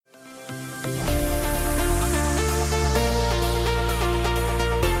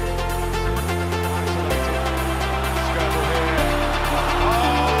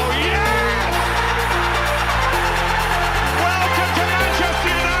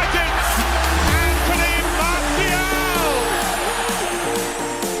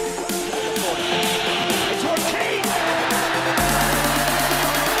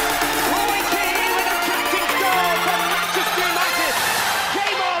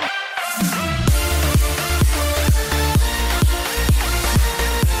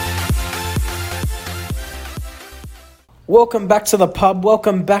Welcome back to the pub.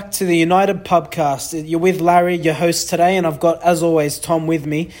 Welcome back to the United Pubcast. You're with Larry, your host today, and I've got, as always, Tom with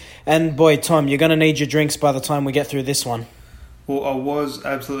me. And boy, Tom, you're going to need your drinks by the time we get through this one. Well, I was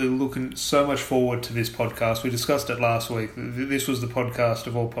absolutely looking so much forward to this podcast. We discussed it last week. This was the podcast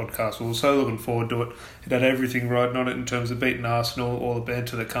of all podcasts. We were so looking forward to it. It had everything right on it in terms of beating Arsenal, all the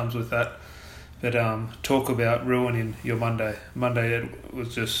banter that comes with that. But talk about ruining your Monday. Monday, it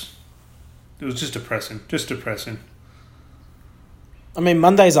was just depressing. Just depressing. I mean,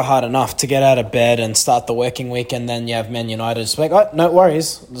 Mondays are hard enough to get out of bed and start the working week, and then you have Man United. It's like, oh, no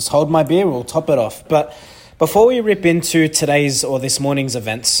worries. Just hold my beer. We'll top it off. But before we rip into today's or this morning's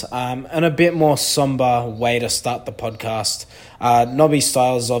events, and a bit more somber way to start the podcast, Nobby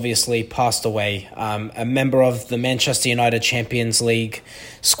Stiles obviously passed away, a member of the Manchester United Champions League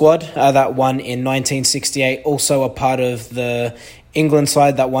squad that won in 1968, also a part of the England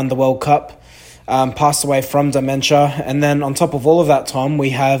side that won the World Cup. Passed away from dementia. And then on top of all of that, Tom,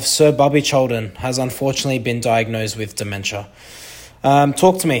 we have Sir Bobby Charlton has unfortunately been diagnosed with dementia.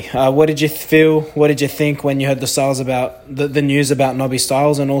 Talk to me. What did you feel? What did you think when you heard the news about Nobby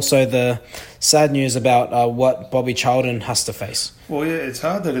Stiles, and also the sad news about what Bobby Charlton has to face? Well, yeah, it's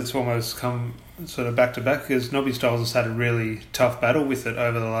hard that it's almost come sort of back to back, because Nobby Stiles has had a really tough battle with it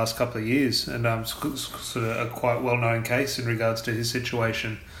over the last couple of years, and sort of a quite well-known case in regards to his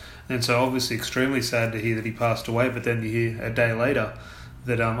situation. And so obviously extremely sad to hear that he passed away, but then you hear a day later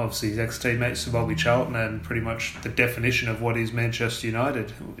that obviously his ex-teammate Sir Bobby Charlton, and pretty much the definition of what is Manchester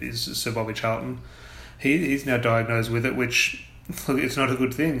United is Sir Bobby Charlton. He's now diagnosed with it, which, look, it's not a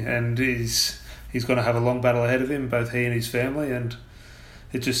good thing, and he's going to have a long battle ahead of him, both he and his family, and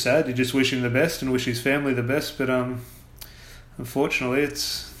it's just sad. You just wish him the best and wish his family the best, but unfortunately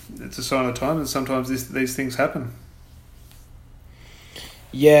it's a sign of the time, and sometimes these things happen.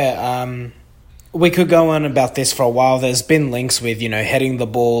 Yeah, we could go on about this for a while. There's been links with, heading the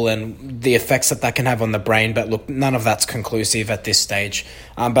ball and the effects that can have on the brain. But look, none of that's conclusive at this stage.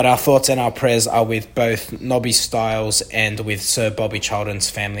 But our thoughts and our prayers are with both Nobby Stiles and with Sir Bobby Charlton's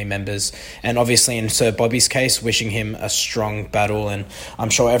family members. And obviously in Sir Bobby's case, wishing him a strong battle. And I'm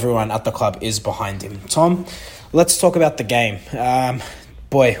sure everyone at the club is behind him. Tom, let's talk about the game.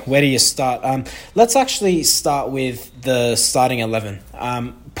 Boy, where do you start? Let's actually start with the starting 11.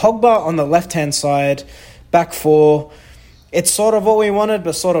 Pogba on the left-hand side, back four. It's sort of what we wanted,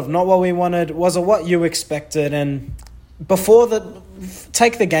 but sort of not what we wanted. Was it what you expected? And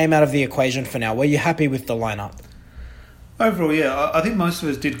take the game out of the equation for now. Were you happy with the lineup? Overall, yeah, I think most of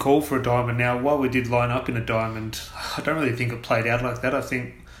us did call for a diamond. Now, while we did line up in a diamond, I don't really think it played out like that. I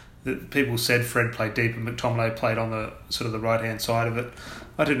think that people said Fred played deep and McTominay played on the sort of the right-hand side of it.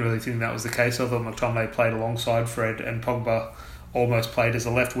 I didn't really think that was the case. I thought McTominay played alongside Fred, and Pogba almost played as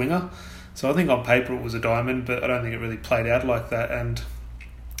a left winger. So I think on paper it was a diamond, but I don't think it really played out like that. And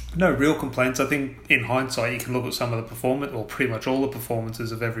no real complaints. I think in hindsight you can look at some of the performance, or pretty much all the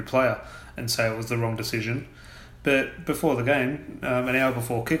performances of every player, and say it was the wrong decision. But before the game, an hour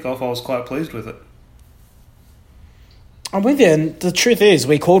before kickoff, I was quite pleased with it. I'm with you, and the truth is,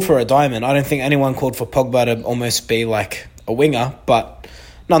 we called for a diamond. I don't think anyone called for Pogba to almost be like a winger, but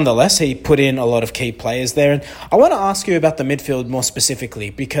nonetheless, he put in a lot of key players there. And I want to ask you about the midfield more specifically,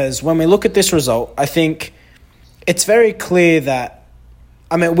 because when we look at this result, I think it's very clear that,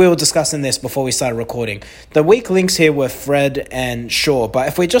 we were discussing this before we started recording. The weak links here were Fred and Shaw, but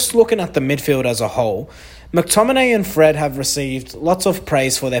if we're just looking at the midfield as a whole, McTominay and Fred have received lots of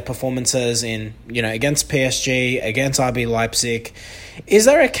praise for their performances in, against PSG, against RB Leipzig. Is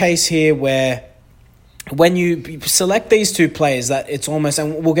there a case here where when you select these two players that it's almost,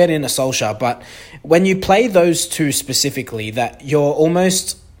 and we'll get into Solskjaer, but when you play those two specifically, that you're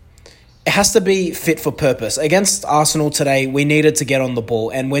almost, it has to be fit for purpose. Against Arsenal today, we needed to get on the ball.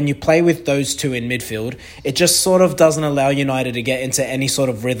 And when you play with those two in midfield, it just sort of doesn't allow United to get into any sort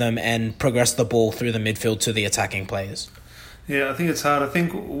of rhythm and progress the ball through the midfield to the attacking players. Yeah, I think it's hard. I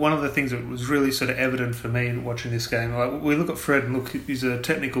think one of the things that was really sort of evident for me in watching this game, like we look at Fred and look, he's a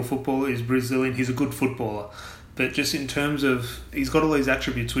technical footballer, he's Brazilian, he's a good footballer. But just in terms of, he's got all these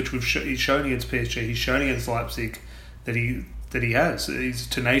attributes which he's shown against PSG, he's shown against Leipzig that he has. He's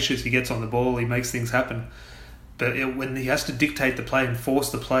tenacious, he gets on the ball, he makes things happen. But when he has to dictate the play and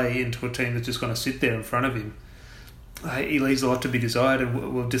force the play into a team that's just going to sit there in front of him, he leaves a lot to be desired.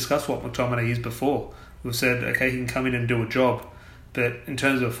 And we've discussed what McTominay is before. We've said, okay, he can come in and do a job. But in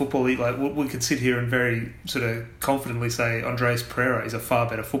terms of football, we could sit here and very sort of confidently say Andreas Pereira is a far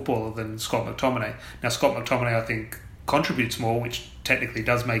better footballer than Scott McTominay. Now, Scott McTominay, I think, contributes more, which technically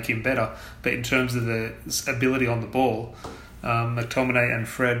does make him better. But in terms of the ability on the ball, McTominay and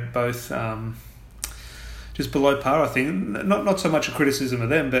Fred both just below par, I think. Not so much a criticism of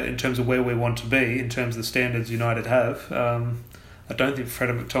them, but in terms of where we want to be, in terms of the standards United have. I don't think Fred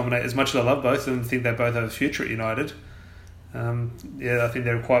and McTominay, as much as I love both of them, think they both have a future at United. I think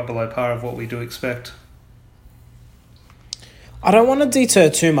they're quite below par of what we do expect. I don't want to deter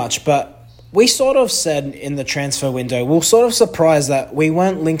too much, but we sort of said in the transfer window, we were sort of surprised that we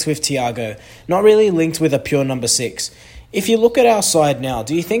weren't linked with Thiago, not really linked with a pure number 6. If you look at our side now,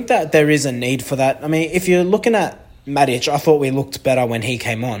 do you think that there is a need for that? I mean, if you're looking at Matic, I thought we looked better when he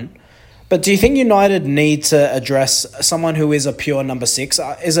came on. But do you think United need to address someone who is a pure number 6?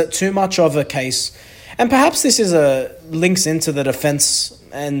 Is it too much of a case? And perhaps this is links into the defence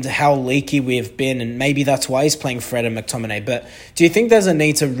and how leaky we've been, and maybe that's why he's playing Fred and McTominay. But do you think there's a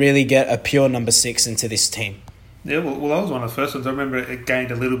need to really get a pure number 6 into this team? Yeah, well, that was one of the first ones. I remember it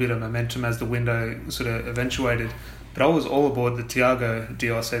gained a little bit of momentum as the window sort of eventuated. But I was all aboard the Thiago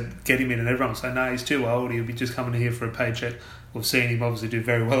deal. I said, get him in, and everyone was saying, no, he's too old. He'll be just coming here for a paycheck. We've seen him obviously do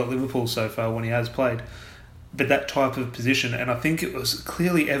very well at Liverpool so far when he has played. But that type of position, and I think it was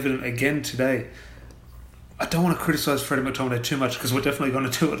clearly evident again today. I don't want to criticise Freddie McTominay too much because we're definitely going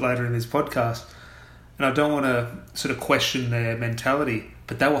to do it later in this podcast. And I don't want to sort of question their mentality,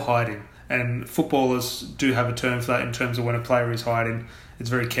 but they were hiding. And footballers do have a term for that in terms of when a player is hiding. It's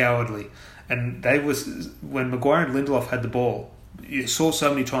very cowardly. And when Maguire and Lindelof had the ball, you saw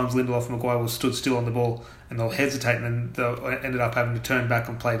so many times Lindelof and Maguire stood still on the ball and they'll hesitate and they ended up having to turn back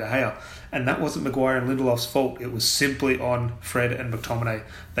and play De Gea. And that wasn't Maguire and Lindelof's fault. It was simply on Fred and McTominay.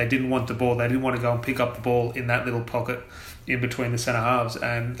 They didn't want the ball. They didn't want to go and pick up the ball in that little pocket in between the centre halves.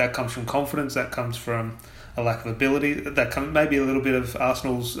 And that comes from confidence. That comes from a lack of ability. That comes maybe a little bit of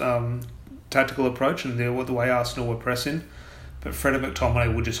Arsenal's tactical approach and the way Arsenal were pressing. But Fred and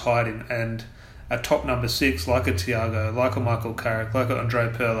McTominay were just hiding. And a top number 6, like a Thiago, like a Michael Carrick, like a Andre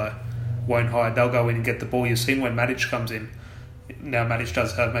Pirlo, won't hide. They'll go in and get the ball. You've seen when Matic comes in. Now Matic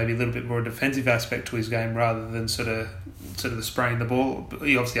does have maybe a little bit more defensive aspect to his game rather than sort of the spraying the ball.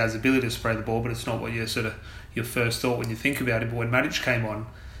 He obviously has the ability to spray the ball, but it's not what your first thought when you think about it. But when Matic came on,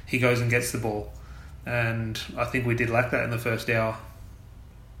 he goes and gets the ball. And I think we did lack that in the first hour.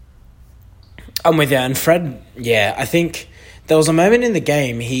 I'm with you. And Fred, I think there was a moment in the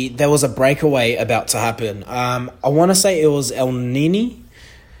game, there was a breakaway about to happen. I want to say it was El Nini.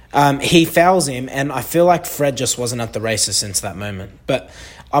 He fouls him, and I feel like Fred just wasn't at the races since that moment. But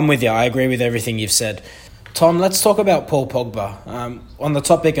I'm with you. I agree with everything you've said. Tom, let's talk about Paul Pogba. On the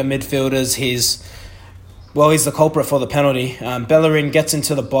topic of midfielders, he's the culprit for the penalty. Bellerin gets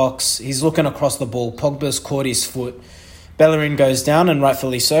into the box. He's looking across the ball. Pogba's caught his foot. Bellerin goes down, and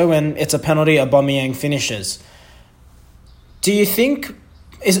rightfully so, and it's a penalty. Aubameyang finishes. Do you think...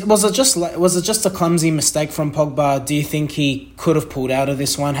 Was it just a clumsy mistake from Pogba? Do you think he could have pulled out of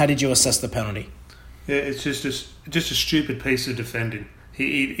this one? How did you assess the penalty? Yeah, it's just a stupid piece of defending.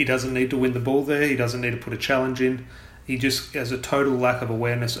 He doesn't need to win the ball there. He doesn't need to put a challenge in. He just has a total lack of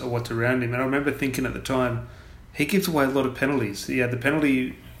awareness of what's around him. And I remember thinking at the time, he gives away a lot of penalties. He had the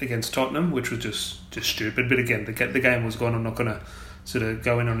penalty against Tottenham, which was just stupid. But again, the game was gone. I'm not going to sort of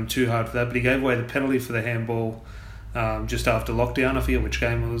go in on him too hard for that. But he gave away the penalty for the handball just after lockdown. I forget which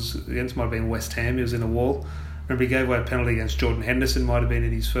game it was against. Might have been West Ham. He was in a wall. Remember, he gave away a penalty against Jordan Henderson. Might have been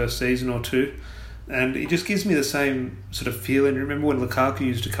in his first season or two. And he just gives me the same sort of feeling. Remember when Lukaku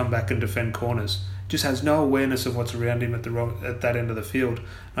used to come back and defend corners? Just has no awareness of what's around him at that end of the field. And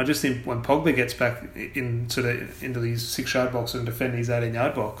I just think when Pogba gets back into his 6-yard box and defending his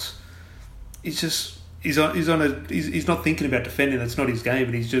 18-yard box, he's not thinking about defending. It's not his game,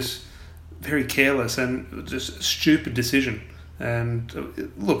 and he's just very careless and just a stupid decision.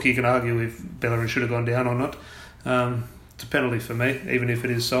 And look, you can argue if Bellerin should have gone down or not. It's a penalty for me, even if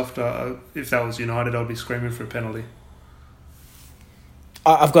it is soft. If that was United, I'd be screaming for a penalty.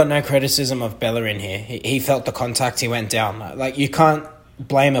 I've got no criticism of Bellerin here. He felt the contact, he went down. Like, you can't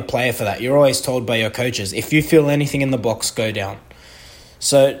blame a player for that. You're always told by your coaches, if you feel anything in the box, go down.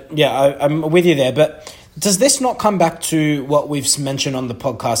 So, yeah, I'm with you there. But does this not come back to what we've mentioned on the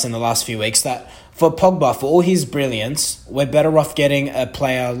podcast in the last few weeks, that for Pogba, for all his brilliance, we're better off getting a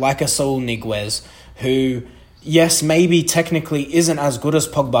player like a Saul Niguez who... yes, maybe technically isn't as good as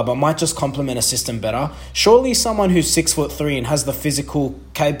Pogba, but might just complement a system better. Surely someone who's 6'3" and has the physical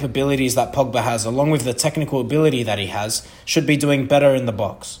capabilities that Pogba has, along with the technical ability that he has, should be doing better in the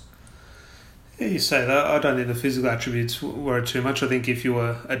box. Yeah, you say that. I don't think the physical attributes worry too much. I think if you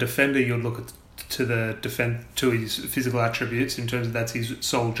were a defender, you'd look to his physical attributes in terms of that's his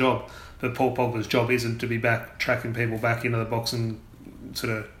sole job. But Paul Pogba's job isn't to be back tracking people back into the box and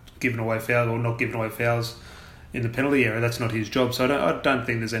sort of giving away fouls or not giving away fouls in the penalty area. That's not his job. So I don't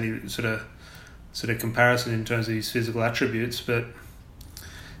think there's any sort of sort of comparison in terms of his physical attributes, but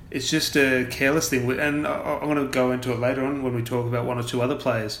it's just a careless thing. And I want to go into it later on when we talk about one or two other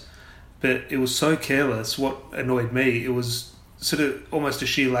players. But it was so careless. What annoyed me, it was sort of almost a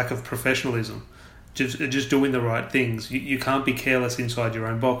sheer lack of professionalism. Just doing the right things. You can't be careless inside your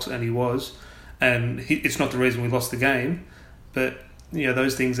own box, and he was. And it's not the reason we lost the game, but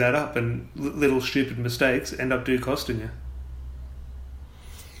those things add up, and little stupid mistakes end up costing you.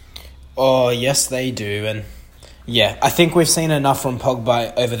 Oh, yes, they do. And yeah, I think we've seen enough from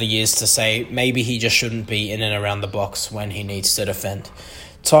Pogba over the years to say maybe he just shouldn't be in and around the box when he needs to defend.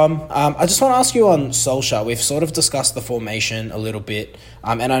 Tom, I just want to ask you on Solskjaer. We've sort of discussed the formation a little bit,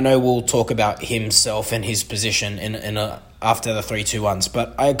 and I know we'll talk about himself and his position after the 3-2-1s,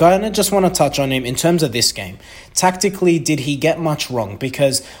 but I kind of just want to touch on him in terms of this game. Tactically, did he get much wrong?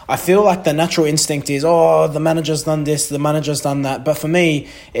 Because I feel like the natural instinct is, the manager's done this, the manager's done that, but for me,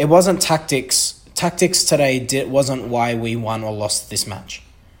 it wasn't tactics. Tactics today wasn't why we won or lost this match.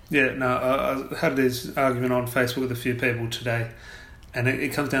 Yeah, no, I had this argument on Facebook with a few people today, and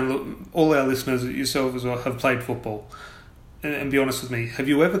it comes down to all our listeners, yourself as well, have played football. And be honest with me, have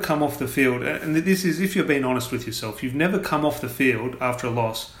you ever come off the field, and this is if you're being honest with yourself, you've never come off the field after a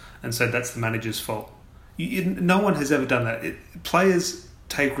loss and said that's the manager's fault. No one has ever done that. Players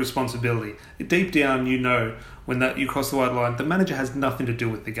take responsibility. Deep down, when you cross the white line, the manager has nothing to do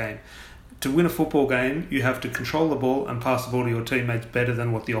with the game. To win a football game, you have to control the ball and pass the ball to your teammates better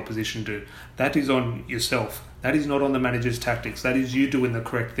than what the opposition do. That is on yourself. That is not on the manager's tactics. That is you doing the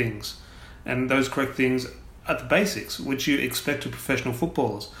correct things. And those correct things are the basics, which you expect of professional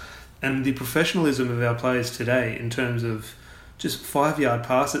footballers. And the professionalism of our players today in terms of just 5-yard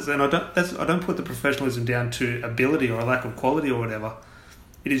passes, and I don't put the professionalism down to ability or a lack of quality or whatever.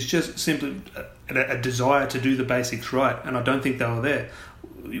 It is just simply a desire to do the basics right, and I don't think they were there.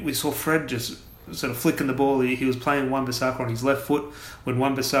 We saw Fred just sort of flicking the ball. He was playing Wan-Bissaka on his left foot. When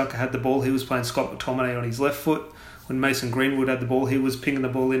Wan-Bissaka had the ball, he was playing Scott McTominay on his left foot. When Mason Greenwood had the ball, he was pinging the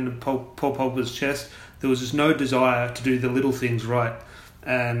ball into Paul Pogba's chest. There was just no desire to do the little things right.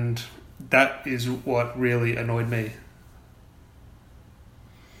 And that is what really annoyed me.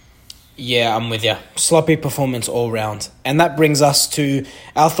 Yeah, I'm with you. Sloppy performance all round. And that brings us to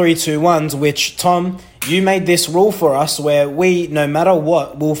our 3-2-1s, which, Tom, you made this rule for us where we, no matter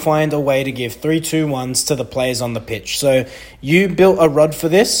what, will find a way to give 3-2-1s to the players on the pitch. So you built a rod for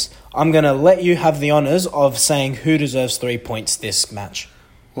this. I'm going to let you have the honours of saying who deserves 3 points this match.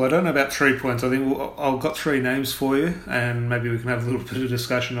 Well, I don't know about 3 points. I think I've got 3 names for you, and maybe we can have a little bit of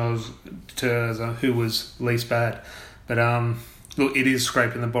discussion as who was least bad. But look, it is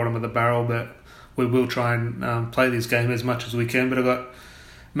scraping the bottom of the barrel, but we will try and play this game as much as we can. But I've got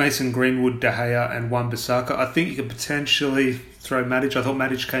Mason Greenwood, De Gea, and Wan-Bissaka. I think you could potentially throw Matic. I thought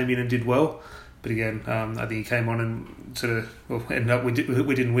Matic came in and did well. But again, I think he came on and sort of ended up we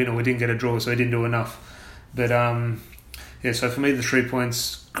didn't win or we didn't get a draw, so he didn't do enough. But so for me, the 3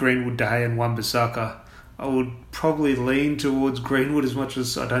 points, Greenwood, De Gea, and Wan-Bissaka. I would probably lean towards Greenwood as much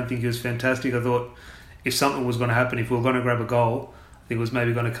as I don't think he was fantastic. I thought if something was going to happen, if we were going to grab a goal, I think it was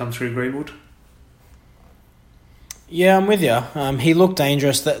maybe going to come through Greenwood. Yeah, I'm with you. He looked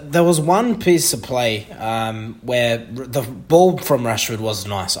dangerous. There was one piece of play where the ball from Rashford was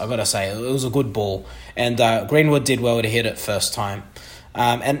nice, I've got to say. It was a good ball. And Greenwood did well to hit it first time.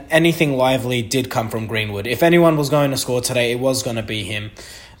 And anything lively did come from Greenwood. If anyone was going to score today, it was going to be him.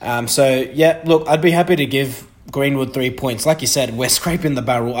 Look, I'd be happy to give Greenwood 3 points. Like you said, we're scraping the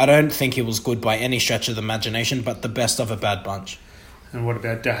barrel. I don't think he was good by any stretch of the imagination, but the best of a bad bunch. And what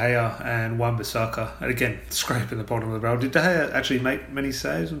about De Gea and Wan-Bissaka? And again, scraping the bottom of the barrel. Did De Gea actually make many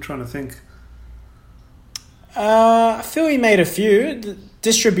saves? I'm trying to think. I feel he made a few.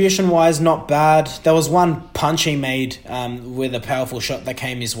 Distribution-wise, not bad. There was one punch he made with a powerful shot that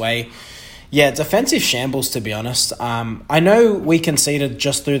came his way. Yeah, defensive shambles, to be honest. I know we conceded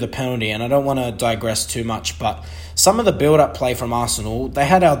just through the penalty, and I don't want to digress too much, but some of the build-up play from Arsenal, they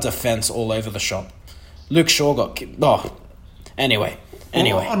had our defence all over the shop. Luke Shaw got... Anyway.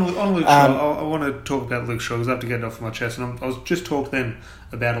 Well, on Luke Shaw, I want to talk about Luke Shaw because I have to get it off my chest. And I was just talking then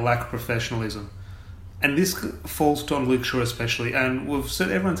about a lack of professionalism. And this falls on Luke Shaw especially. And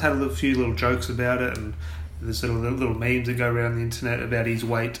everyone's had a few little jokes about it, and there's sort of little memes that go around the internet about his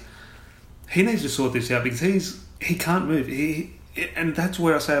weight. He needs to sort this out because he can't move. And that's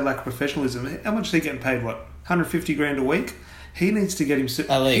where I say a lack of professionalism. How much is he getting paid? What, 150 grand a week? He needs to get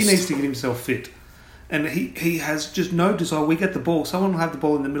himself fit. And he has just no desire. We get the ball. Someone will have the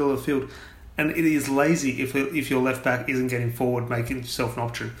ball in the middle of the field. And it is lazy if your left back isn't getting forward, making yourself an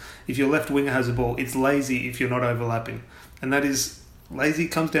option. If your left winger has the ball, it's lazy if you're not overlapping. And that is lazy. It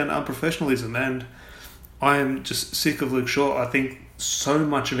comes down to unprofessionalism, and I am just sick of Luke Shaw. I think so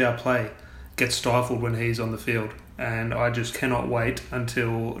much of our play gets stifled when he's on the field, and I just cannot wait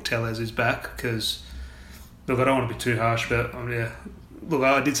until Tellez is back, because, look, I don't want to be too harsh, but look,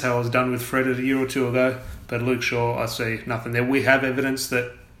 I did say I was done with Fred a year or two ago, but Luke Shaw, I see nothing there. We have evidence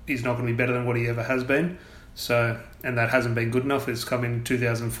that he's not going to be better than what he ever has been, so, and that hasn't been good enough. It's come in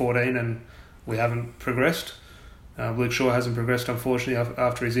 2014 and we haven't progressed. Luke Shaw hasn't progressed, unfortunately,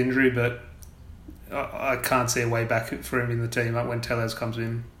 after his injury, but I can't see a way back for him in the team when Tellez comes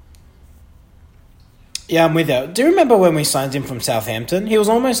in. Yeah, I'm with you. Do you remember when we signed him from Southampton? He was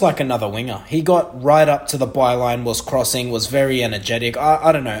almost like another winger. He got right up to the byline, was crossing, was very energetic.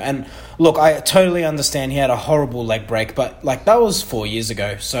 I don't know. And look, I totally understand he had a horrible leg break, but like that was 4 years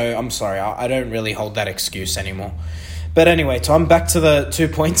ago. So I'm sorry, I don't really hold that excuse anymore. But anyway, Tom, back to the 2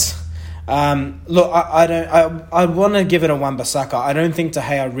 points. Look, I want to give it a Wan-Bissaka. I don't think De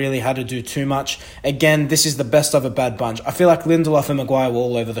Gea really had to do too much. Again, this is the best of a bad bunch. I feel like Lindelof and Maguire were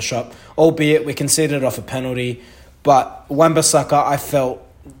all over the shop, albeit we conceded off a penalty. But Wan-Bissaka, I felt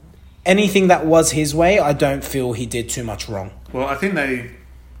anything that was his way, I don't feel he did too much wrong. Well, I think they,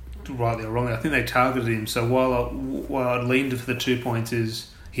 rightly or wrongly, I think they targeted him. So while I leaned for the 2 points,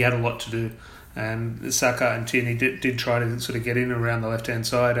 is he had a lot to do. And Saka and Tierney did try to sort of get in around the left-hand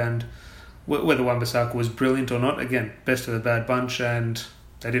side, and whether Wan-Bissaka was brilliant or not, again, best of the bad bunch, and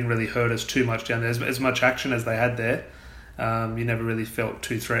they didn't really hurt us too much down there. As much action as they had there, you never really felt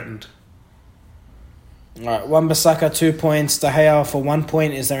too threatened. All right, Wan-Bissaka 2 points, De Gea for 1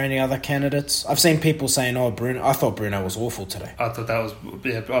 point. Is there any other candidates? I've seen people saying, Bruno. I thought Bruno was awful today. I thought that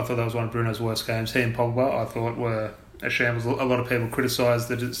was one of Bruno's worst games. He and Pogba, I thought, were a shambles. A lot of people criticised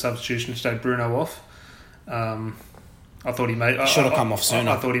the substitution to take Bruno off. I thought he should have come off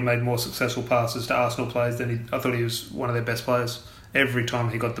sooner. I thought he made more successful passes to Arsenal players than I thought he was one of their best players. Every time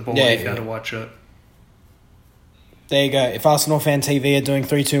he got the ball, he found a white shirt. There you go. If Arsenal Fan TV are doing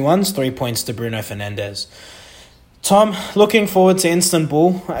 3-2-1s, 3 points to Bruno Fernandes. Tom, looking forward to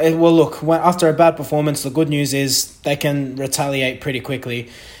Istanbul. Well, look, after a bad performance, the good news is they can retaliate pretty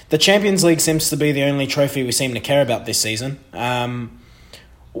quickly. The Champions League seems to be the only trophy we seem to care about this season.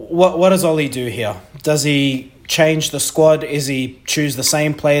 What does Ollie do here? Does he change the squad? Is he choose the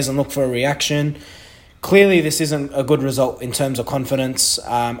same players and look for a reaction? Clearly, this isn't a good result in terms of confidence.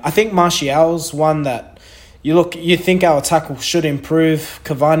 I think Martial's one that you think our attack should improve.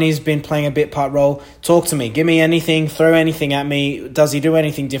 Cavani's been playing a bit part role. Talk to me. Give me anything. Throw anything at me. Does he do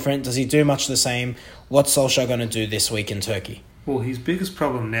anything different? Does he do much the same? What's Solskjaer going to do this week in Turkey? Well, his biggest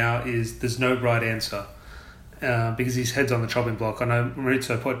problem now is there's no right answer. Because his head's on the chopping block. I know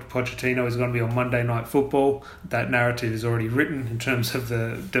Mauricio Pochettino is going to be on Monday Night Football. That narrative is already written in terms of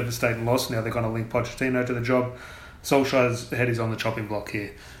the devastating loss. Now they're going to link Pochettino to the job. Solskjaer's head is on the chopping block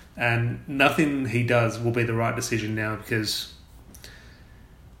here. And nothing he does will be the right decision now, because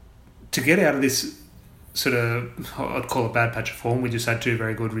to get out of this sort of, I'd call it bad patch of form, we just had 2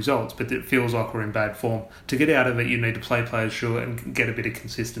 very good results, but it feels like we're in bad form. To get out of it, you need to play players short and get a bit of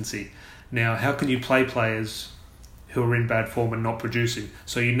consistency. Now, how can you play players who are in bad form and not producing?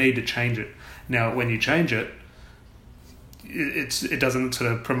 So you need to change it. Now, when you change it, it doesn't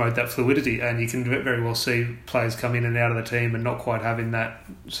sort of promote that fluidity, and you can very well see players come in and out of the team and not quite having that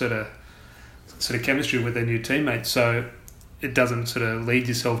sort of chemistry with their new teammates. So it doesn't sort of lead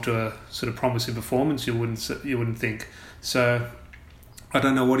yourself to a sort of promising performance. You wouldn't think. So I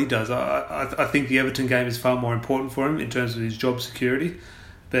don't know what he does. I think the Everton game is far more important for him in terms of his job security.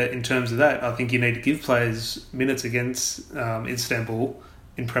 But in terms of that, I think you need to give players minutes against Istanbul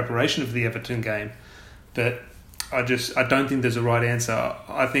in preparation for the Everton game. But I don't think there's a right answer.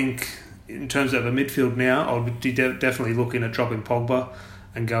 I think in terms of a midfield now, I would be definitely looking at dropping Pogba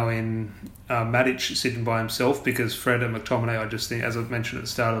and going Matic sitting by himself, because Fred and McTominay, I just think, as I mentioned at the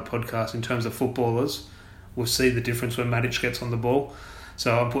start of the podcast, in terms of footballers, we'll see the difference when Matic gets on the ball.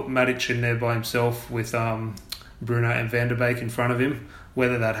 So I'll put Matic in there by himself with Bruno and Van der Beek in front of him.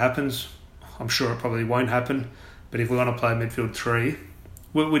 Whether that happens, I'm sure it probably won't happen. But if we want to play midfield 3,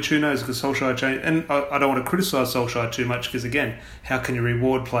 which who knows, because Solskjaer changed, and I don't want to criticise Solskjaer too much, because again, how can you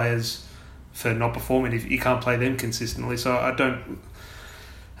reward players for not performing if you can't play them consistently? So I don't.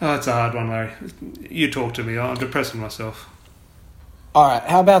 Oh, it's a hard one, Larry. You talk to me. I'm depressing myself. All right,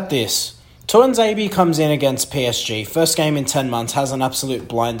 how about this? Tuanzebe comes in against PSG. First game in 10 months, has an absolute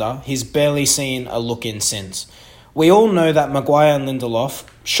blinder. He's barely seen a look in since. We all know that Maguire and Lindelof,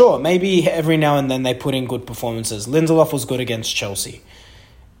 sure, maybe every now and then they put in good performances. Lindelof was good against Chelsea.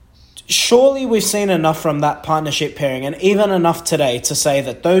 Surely we've seen enough from that partnership pairing, and even enough today to say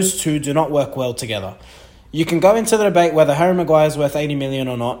that those two do not work well together. You can go into the debate whether Harry Maguire is worth 80 million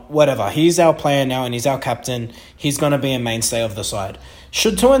or not, whatever. He's our player now and he's our captain. He's going to be a mainstay of the side.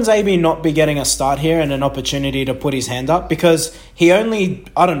 Should Tuanzebe not be getting a start here and an opportunity to put his hand up? Because he only,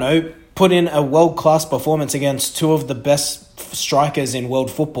 put in a world-class performance against two of the best strikers in world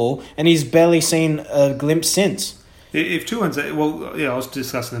football, and he's barely seen a glimpse since. If Tuanzebe, I was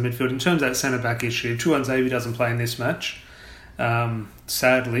discussing the midfield. In terms of that centre-back issue, if Tuanzebe doesn't play in this match,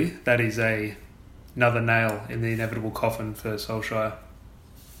 sadly, that is another nail in the inevitable coffin for Solskjaer.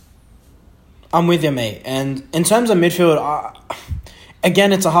 I'm with you, mate. And in terms of midfield,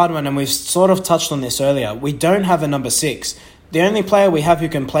 again, it's a hard one, and we've sort of touched on this earlier. We don't have a number 6. The only player we have who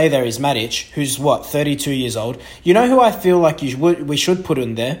can play there is Matic, who's, 32 years old. You know who I feel like we should put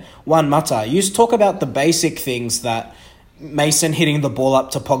in there? Juan Mata. You talk about the basic things that Mason hitting the ball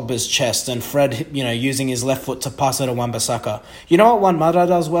up to Pogba's chest and Fred, using his left foot to pass it to Wan-Bissaka. You know what Juan Mata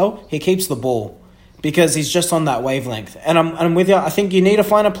does well? He keeps the ball, because he's just on that wavelength. And I'm with you. I think you need to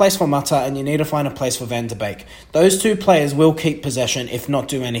find a place for Mata and you need to find a place for Van de Beek. Those two players will keep possession, if not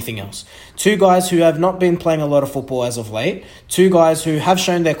do anything else. Two guys who have not been playing a lot of football as of late. Two guys who have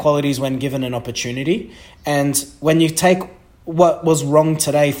shown their qualities when given an opportunity. And when you take what was wrong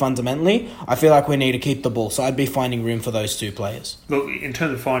today fundamentally, I feel like we need to keep the ball. So I'd be finding room for those two players. Look, in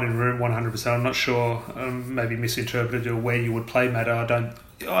terms of finding room, 100%, I'm not sure, maybe misinterpreted where you would play Mata.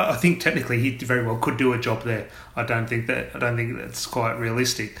 I think technically he very well could do a job there. I don't think that's quite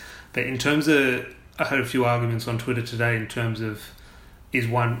realistic. But in terms of, I heard a few arguments on Twitter today in terms of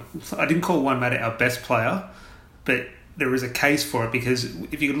I didn't call Juan Mata our best player, but there is a case for it, because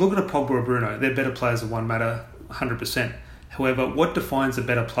if you look at a Pogba or Bruno, they're better players than Juan Mata, 100%. However, what defines a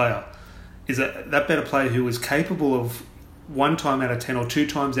better player is that better player who is capable of 1 time out of 10 or 2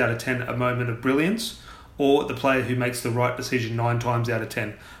 times out of 10 a moment of brilliance, or the player who makes the right decision 9 times out of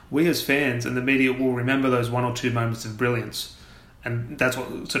 10. We as fans and the media will remember those 1 or 2 moments of brilliance, and that's what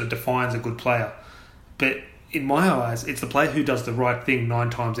sort of defines a good player. But in my eyes, it's the player who does the right thing 9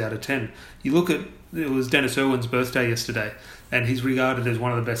 times out of 10. You look at, it was Dennis Irwin's birthday yesterday, and he's regarded as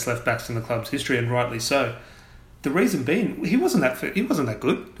one of the best left-backs in the club's history, and rightly so. The reason being, he wasn't that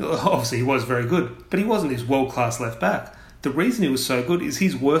good. Obviously, he was very good, but he wasn't his world-class left-back. The reason he was so good is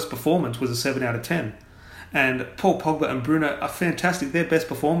his worst performance was a 7 out of 10. And Paul Pogba and Bruno are fantastic. Their best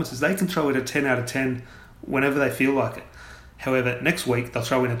performances, they can throw it a 10 out of 10 whenever they feel like it. However, next week, they'll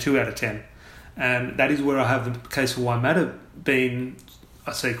throw in a 2 out of 10. And that is where I have the case for Juan Mata being,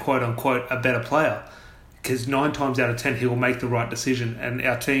 I say, quote-unquote, a better player. Because 9 times out of 10, he will make the right decision. And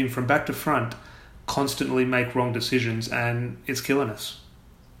our team, from back to front, constantly make wrong decisions, and it's killing us.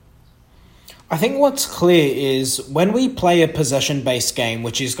 I think what's clear is when we play a possession-based game,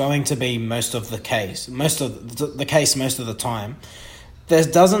 which is going to be most of the time, there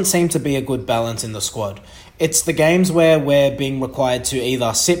doesn't seem to be a good balance in the squad. It's the games where we're being required to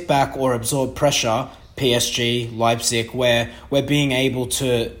either sit back or absorb pressure, PSG, Leipzig, where we're being able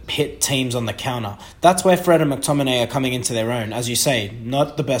to hit teams on the counter. That's where Fred and McTominay are coming into their own. As you say,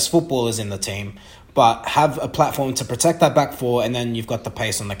 not the best footballers in the team, but have a platform to protect that back four, and then you've got the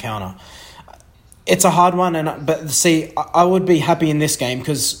pace on the counter. It's a hard one, but see, I would be happy in this game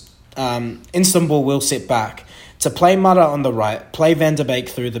because Istanbul will sit back to play Mata on the right, play Van de Beek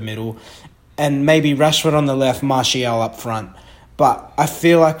through the middle, and maybe Rashford on the left, Martial up front. But I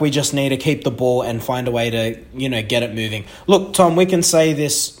feel like we just need to keep the ball and find a way to, get it moving. Look, Tom, we can say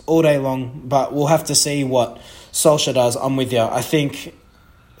this all day long, but we'll have to see what Solskjaer does. I'm with you. I think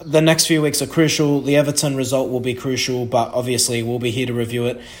the next few weeks are crucial. The Everton result will be crucial, but obviously we'll be here to review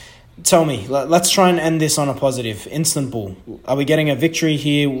it. Tell me, let's try and end this on a positive. Istanbul, are we getting a victory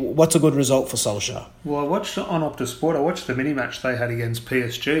here? What's a good result for Solskjaer? Well, I watched it on Optus Sport. I watched the mini-match they had against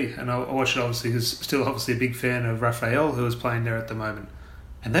PSG, and I watched it obviously because still obviously a big fan of Raphael, who is playing there at the moment.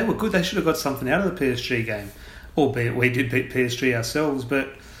 And they were good. They should have got something out of the PSG game, albeit we did beat PSG ourselves. But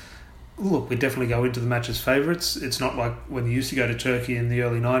look, we definitely go into the match as favourites. It's not like when you used to go to Turkey in the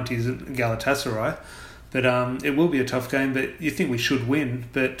early 90s at Galatasaray. But it will be a tough game, but you think we should win,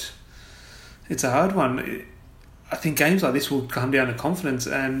 but it's a hard one. I think games like this will come down to confidence,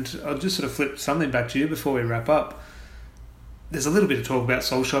 and I'll just sort of flip something back to you before we wrap up. There's a little bit of talk about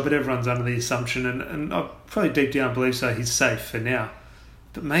Solskjaer, but everyone's under the assumption, and I probably deep down believe so, he's safe for now.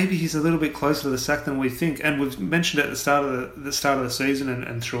 But maybe he's a little bit closer to the sack than we think, and we've mentioned it at the start of the season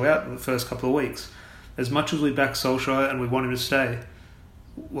and throughout the first couple of weeks. As much as we back Solskjaer and we want him to stay,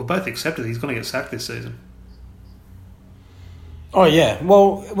 we're both accepted he's going to get sacked this season. Oh, yeah.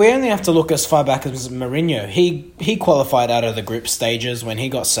 Well, we only have to look as far back as Mourinho. He qualified out of the group stages when he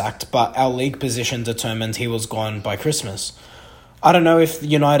got sacked, but our league position determined he was gone by Christmas. I don't know if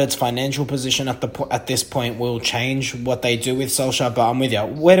United's financial position at this point will change what they do with Solskjaer, but I'm with you.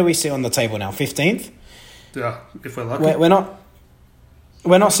 Where do we sit on the table now? 15th? Yeah, if we're lucky.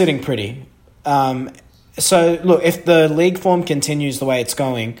 We're not sitting pretty. So, look, if the league form continues the way it's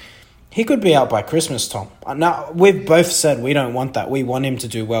going, he could be out by Christmas, Tom. Now, we've both said we don't want that. We want him to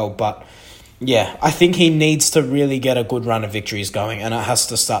do well, but yeah, I think he needs to really get a good run of victories going, and it has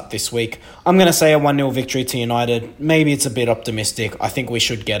to start this week. I'm going to say a 1-0 victory to United. Maybe it's a bit optimistic. I think we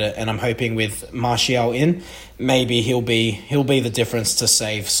should get it, and I'm hoping with Martial in, maybe he'll be the difference to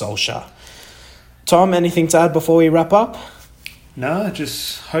save Solskjaer. Tom, anything to add before we wrap up? No,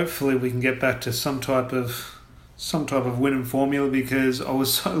 just hopefully we can get back to some type of winning formula, because I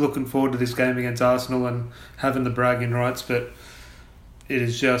was so looking forward to this game against Arsenal and having the bragging rights, but it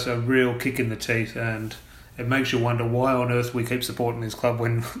is just a real kick in the teeth, and it makes you wonder why on earth we keep supporting this club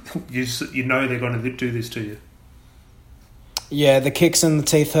when you know they're going to do this to you. Yeah, the kicks in the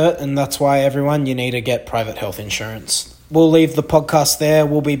teeth hurt, and that's why, everyone, you need to get private health insurance. We'll leave the podcast there.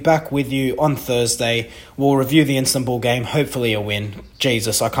 We'll be back with you on Thursday. We'll review the Istanbul game, hopefully a win.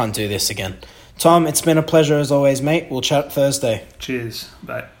 Jesus, I can't do this again. Tom, it's been a pleasure as always, mate. We'll chat Thursday. Cheers.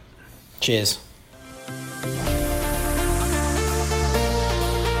 Bye. Cheers.